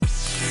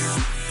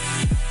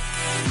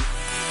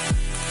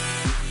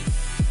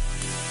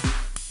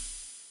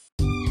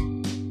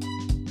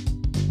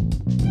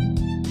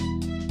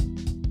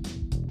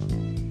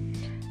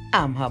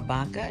I'm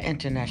Habaka,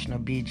 International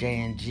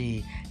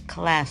BJ&G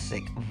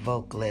Classic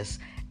Vocalist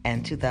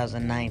and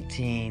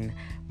 2019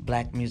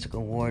 Black Music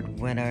Award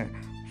winner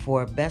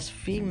for Best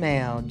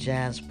Female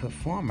Jazz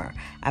Performer.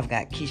 I've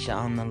got Keisha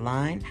on the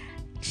line.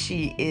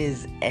 She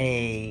is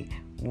a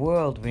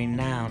world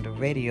renowned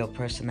radio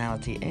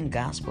personality in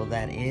gospel,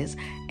 that is,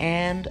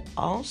 and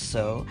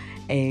also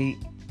a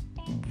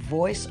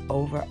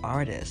voiceover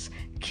artist.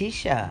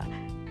 Keisha,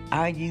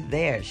 are you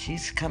there?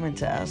 She's coming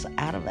to us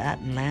out of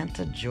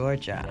Atlanta,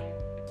 Georgia.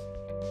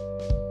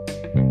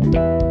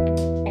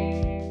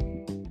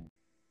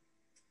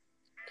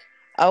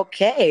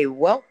 Okay,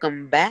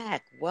 welcome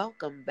back.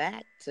 Welcome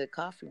back to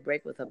Coffee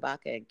Break with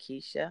Habaka and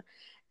Keisha.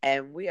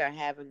 And we are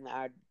having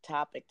our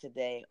topic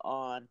today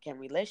on, can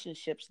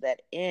relationships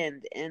that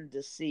end in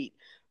deceit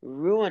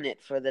ruin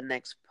it for the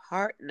next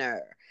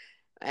partner?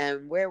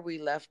 And where we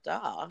left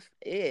off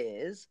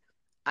is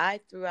I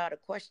threw out a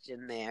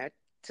question there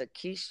to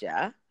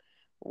Keisha,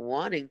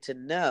 wanting to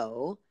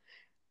know,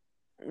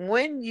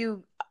 when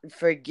you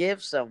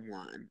forgive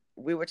someone,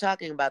 we were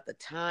talking about the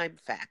time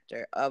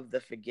factor of the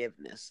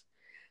forgiveness.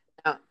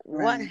 Now,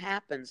 what Right.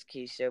 happens,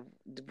 Keisha?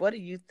 What do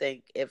you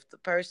think if the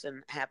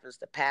person happens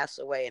to pass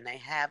away and they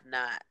have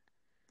not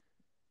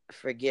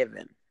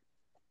forgiven?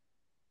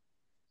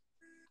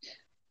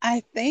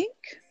 I think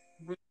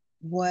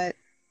what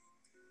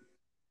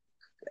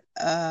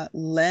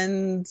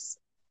lends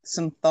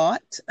some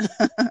thought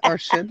or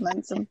should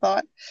lend some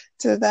thought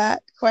to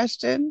that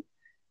question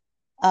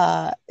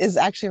is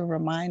actually a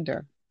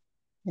reminder.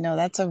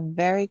 That's a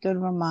very good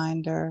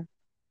reminder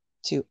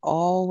to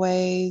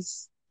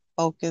always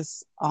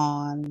focus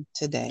on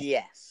today.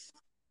 Yes.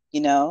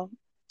 You know,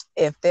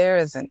 if there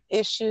is an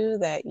issue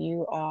that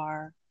you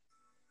are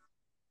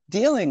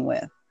dealing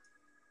with,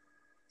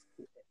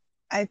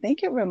 I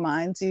think it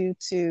reminds you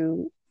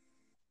to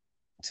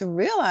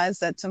realize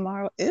that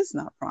tomorrow is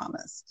not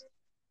promised.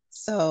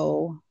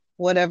 So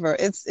whatever,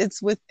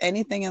 it's with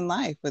anything in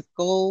life, with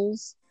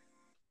goals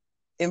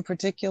in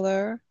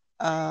particular.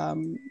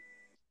 Um,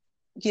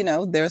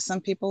 there are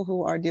some people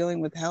who are dealing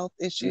with health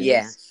issues,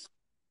 Yes.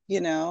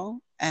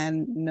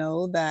 and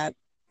know that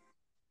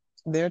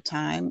their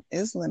time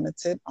is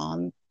limited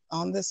on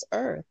this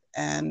earth,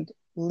 and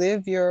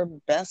live your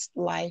best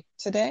life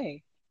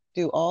today.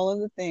 Do all of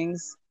the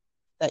things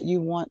that you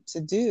want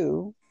to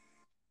do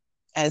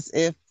as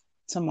if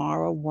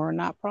tomorrow were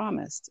not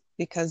promised,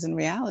 because in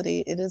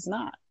reality, it is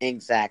not.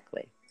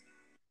 Exactly.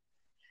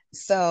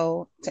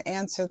 So, to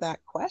answer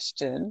that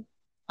question,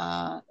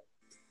 uh,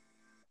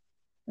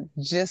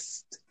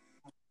 just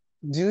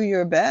do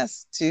your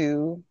best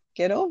to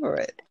get over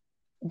it.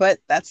 But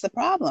that's the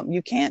problem.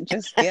 You can't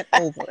just get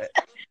over it.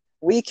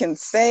 We can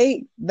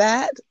say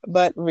that,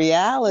 but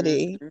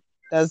reality Mm-hmm.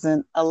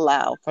 doesn't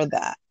allow for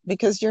that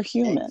because you're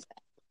human.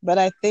 Exactly. But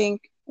I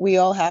think we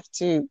all have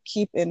to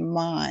keep in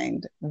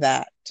mind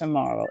that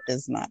tomorrow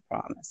is not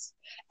promised.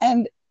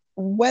 And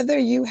whether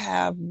you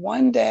have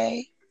one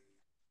day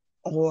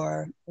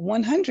or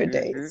 100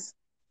 Mm-hmm. days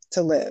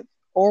to live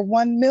or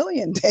 1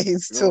 million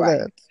days to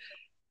Right.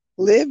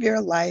 live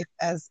your life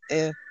as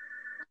if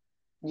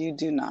you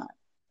do not.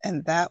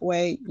 And that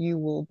way you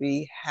will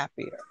be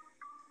happier,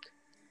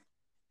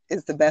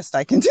 is the best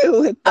I can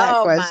do with that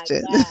Oh my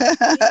question. God,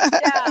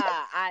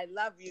 Keisha, I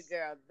love you,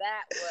 girl.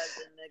 That was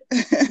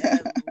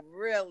a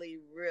really,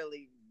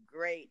 really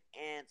great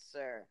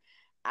answer.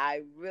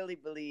 I really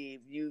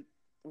believe you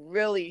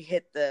really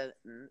hit the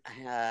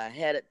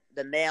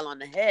nail on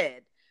the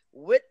head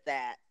with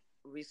that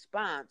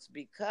response,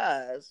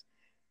 because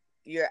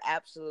you're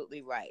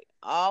absolutely right.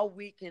 All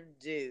we can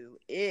do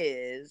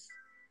is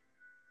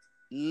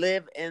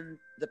live in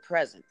the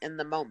present, in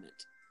the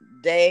moment,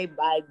 day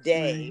by Right,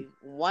 day,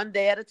 one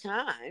day at a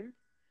time,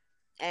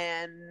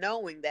 and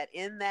knowing that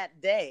in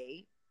that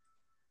day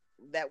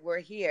that we're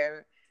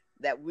here,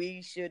 that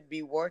we should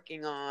be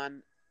working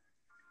on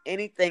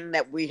anything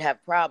that we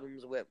have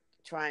problems with,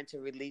 trying to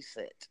release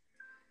it.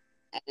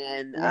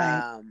 And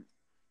right.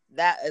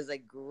 that is a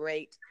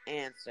great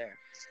answer.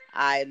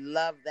 I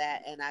love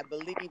that, and I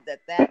believe that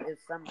that is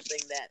something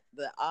that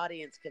the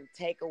audience can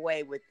take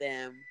away with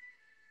them,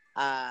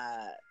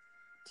 uh,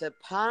 to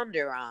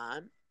ponder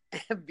on,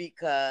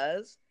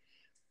 because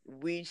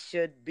we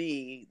should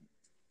be,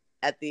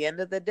 at the end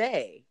of the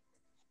day,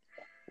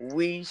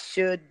 we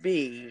should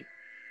be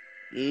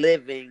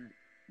living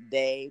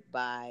day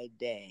by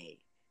day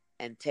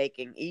and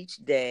taking each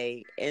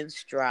day in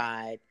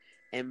stride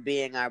and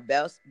being our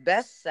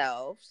best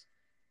selves,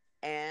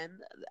 and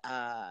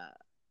uh,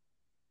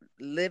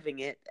 living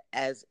it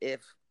as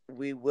if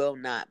we will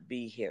not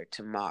be here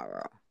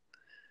tomorrow. Right.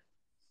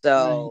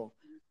 So,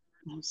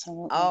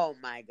 Absolutely. oh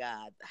my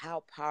God,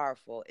 how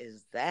powerful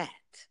is that?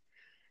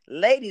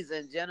 Ladies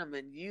and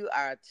gentlemen, you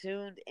are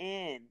tuned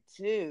in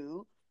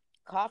to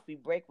Coffee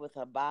Break with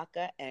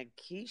Habaka and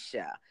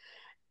Keisha.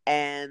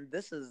 And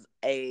this is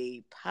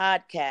a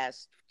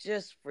podcast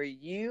just for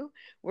you.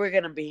 We're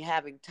going to be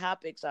having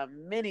topics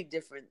on many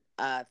different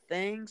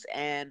things,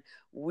 and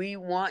we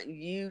want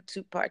you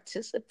to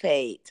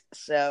participate.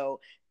 So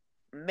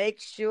make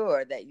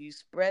sure that you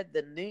spread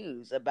the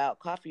news about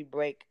Coffee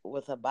Break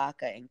with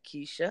Habaka and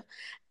Keisha.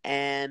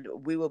 And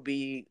we will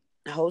be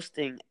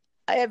hosting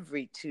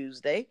every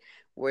Tuesday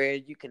where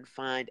you can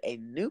find a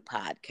new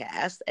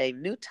podcast, a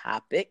new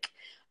topic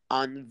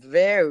on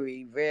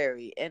very,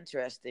 very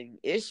interesting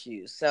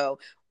issues. So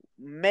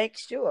make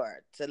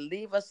sure to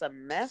leave us a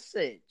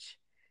message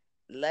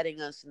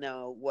letting us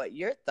know what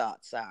your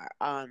thoughts are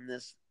on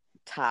this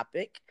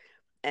topic.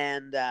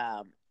 And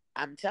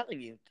I'm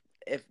telling you,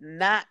 if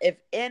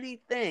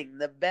anything,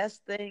 the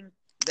best thing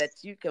that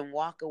you can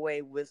walk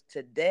away with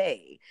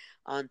today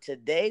on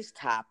today's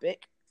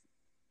topic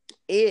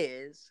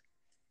is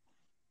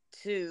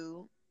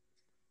to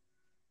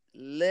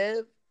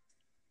live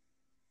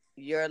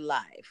your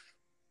life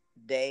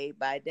day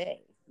by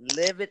day.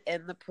 Live it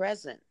in the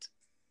present.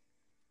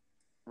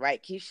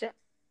 Right, Keisha?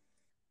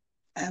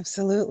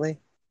 Absolutely.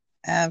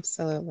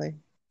 Absolutely.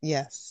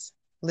 Yes.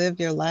 Live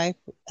your life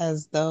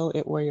as though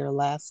it were your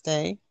last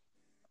day.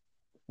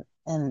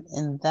 And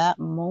in that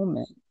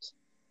moment,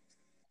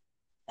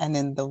 and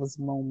in those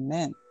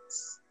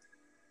moments,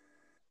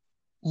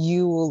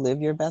 you will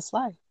live your best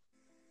life.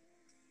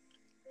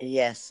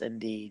 Yes,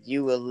 indeed.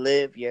 You will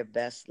live your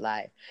best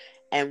life.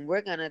 And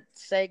we're going to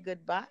say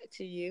goodbye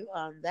to you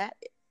on that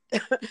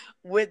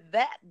with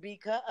that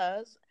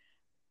because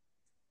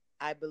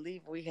I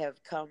believe we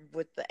have come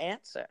with the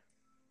answer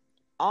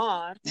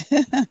on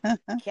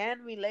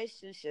can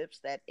relationships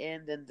that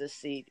end in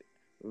deceit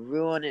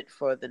ruin it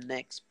for the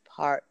next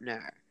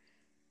partner?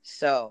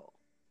 So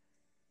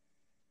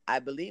I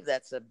believe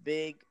that's a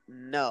big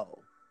no.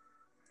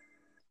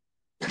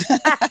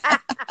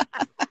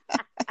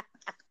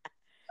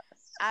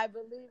 I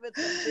believe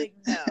it's a big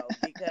no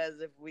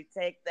because if we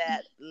take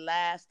that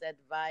last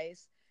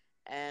advice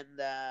and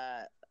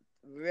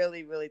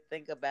really, really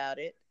think about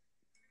it,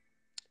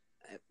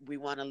 we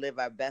want to live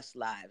our best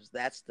lives.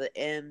 That's the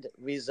end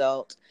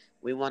result.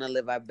 We want to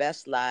live our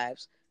best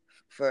lives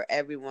for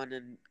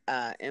everyone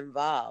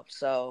involved.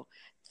 So,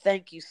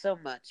 thank you so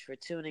much for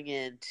tuning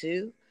in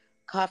to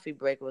Coffee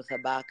Break with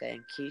Habaka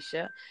and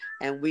Keisha.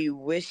 And we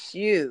wish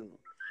you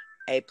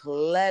a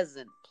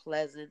pleasant,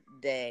 pleasant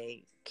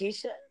day.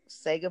 Keisha,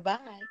 say goodbye.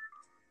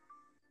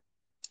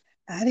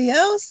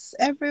 Adios,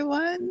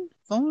 everyone.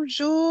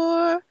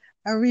 Bonjour.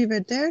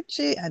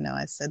 Arrivederci. I know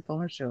I said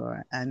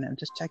bonjour. I know,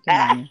 just checking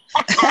on you.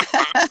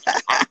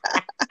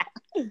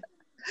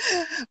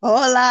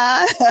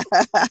 Hola.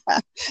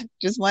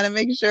 Just want to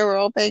make sure we're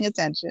all paying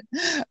attention.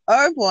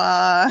 Au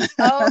revoir.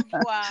 Au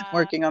revoir.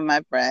 Working on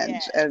my French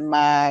Yes. and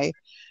my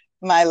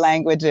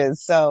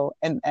languages. So,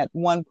 and at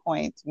one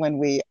point when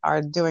we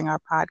are doing our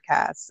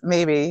podcast,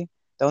 maybe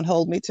don't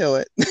hold me to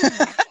it.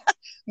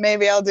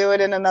 Maybe I'll do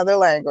it in another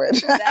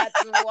language.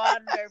 That's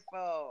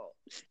wonderful.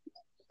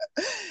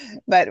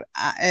 But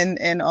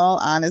in all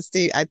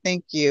honesty, I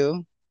thank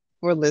you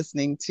for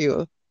listening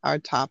to our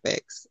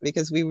topics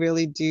because we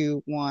really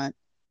do want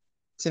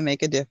to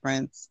make a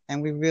difference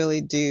and we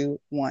really do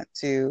want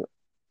to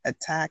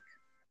attack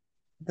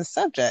the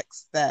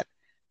subjects that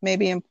may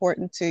be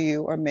important to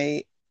you or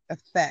may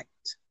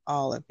affect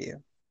all of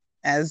you,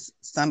 as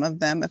some of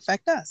them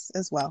affect us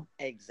as well.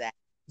 Exactly.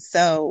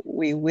 So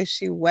we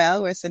wish you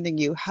well. We're sending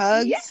you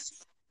hugs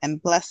Yes.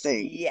 and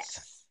blessings.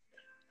 Yes.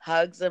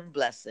 Hugs and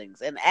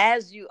blessings. And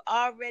as you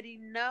already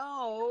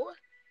know,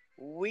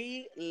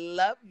 we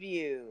love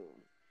you.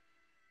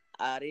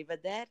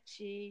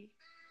 Arrivederci.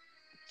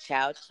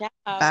 Ciao, ciao.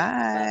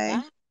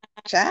 Bye. Bye-bye.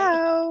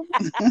 Ciao.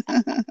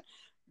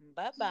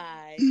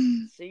 Bye-bye.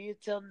 See you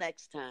till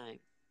next time.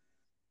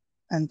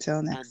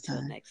 Until next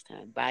Until time. next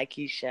time. Bye,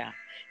 Keisha.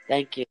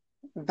 Thank you.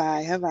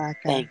 Bye,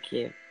 Habaka. Thank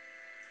you.